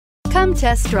Come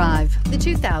test drive the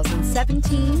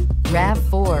 2017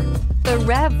 RAV4. The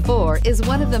RAV4 is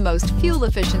one of the most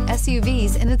fuel-efficient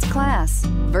SUVs in its class.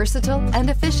 Versatile and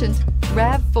efficient,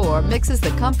 RAV4 mixes the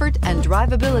comfort and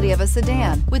drivability of a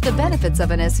sedan with the benefits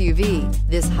of an SUV.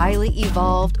 This highly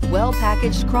evolved,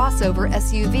 well-packaged crossover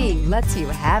SUV lets you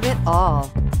have it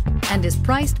all and is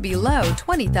priced below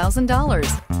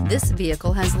 $20,000. This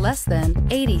vehicle has less than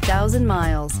 80,000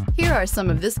 miles. Here are some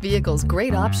of this vehicle's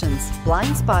great options: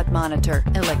 blind spot monitor,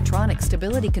 electronic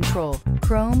stability control,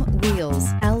 chrome wheels,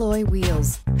 alloy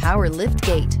wheels, power lift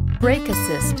gate, brake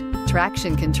assist,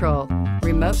 traction control,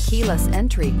 remote keyless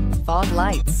entry, fog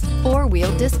lights,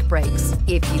 four-wheel disc brakes.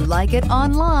 If you like it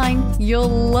online, you'll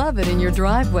love it in your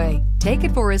driveway. Take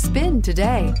it for a spin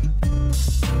today.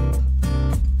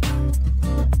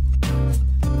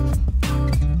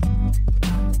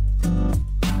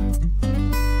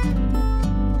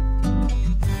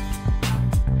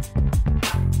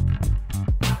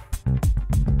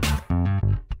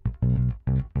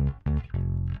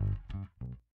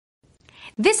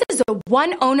 This is a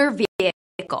one-owner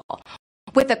vehicle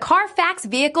with a CARFAX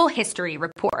vehicle history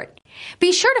report.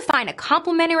 Be sure to find a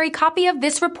complimentary copy of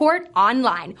this report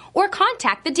online or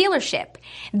contact the dealership.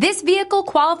 This vehicle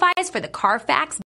qualifies for the CARFAX